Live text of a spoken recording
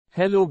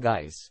Hello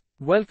guys.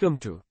 Welcome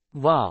to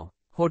Wow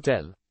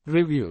Hotel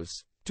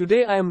Reviews.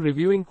 Today I am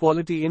reviewing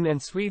Quality Inn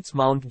and Suites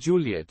Mount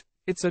Juliet.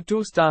 It's a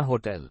 2-star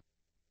hotel.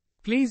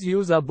 Please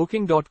use our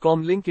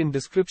booking.com link in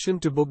description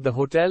to book the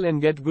hotel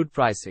and get good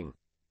pricing.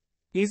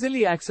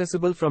 Easily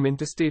accessible from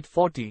Interstate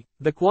 40,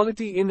 the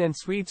Quality Inn and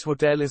Suites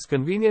Hotel is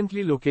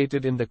conveniently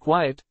located in the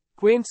quiet,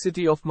 quaint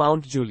city of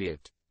Mount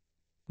Juliet.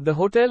 The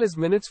hotel is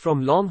minutes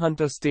from Long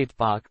Hunter State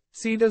Park,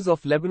 Cedars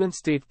of Lebanon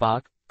State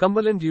Park,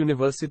 Cumberland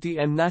University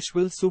and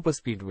Nashville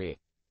Superspeedway.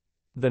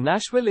 The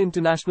Nashville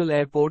International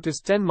Airport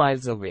is 10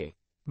 miles away.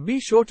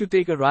 Be sure to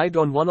take a ride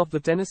on one of the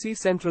Tennessee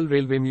Central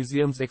Railway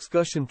Museum's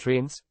excursion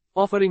trains,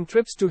 offering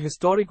trips to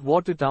historic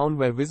Watertown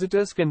where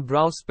visitors can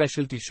browse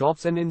specialty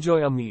shops and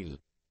enjoy a meal.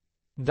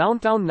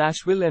 Downtown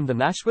Nashville and the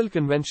Nashville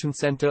Convention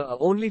Center are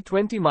only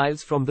 20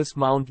 miles from this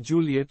Mount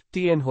Juliet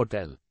TN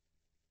hotel.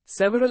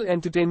 Several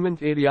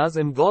entertainment areas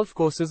and golf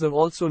courses are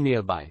also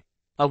nearby.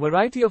 A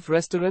variety of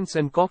restaurants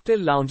and cocktail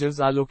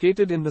lounges are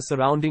located in the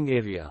surrounding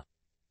area.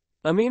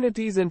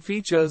 Amenities and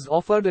features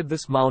offered at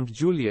this Mount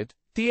Juliet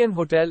TN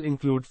hotel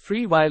include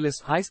free wireless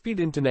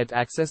high-speed internet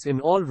access in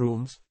all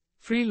rooms,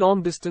 free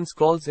long-distance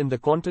calls in the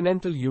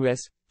continental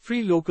US,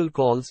 free local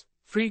calls,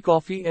 free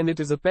coffee, and it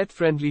is a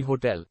pet-friendly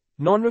hotel.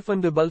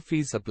 Non-refundable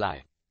fees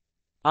apply.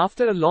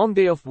 After a long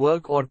day of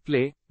work or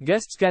play,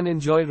 guests can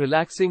enjoy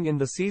relaxing in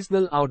the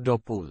seasonal outdoor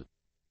pool.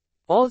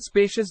 All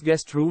spacious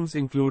guest rooms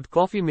include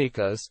coffee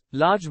makers,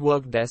 large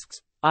work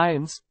desks,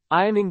 irons,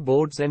 ironing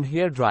boards and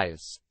hair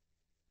dryers.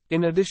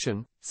 In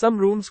addition, some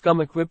rooms come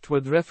equipped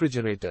with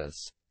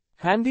refrigerators.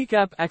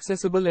 Handicap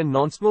accessible and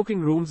non-smoking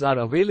rooms are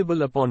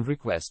available upon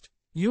request.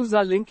 Use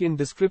our link in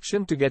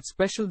description to get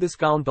special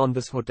discount on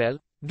this hotel.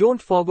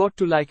 Don't forget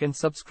to like and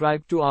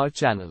subscribe to our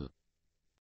channel.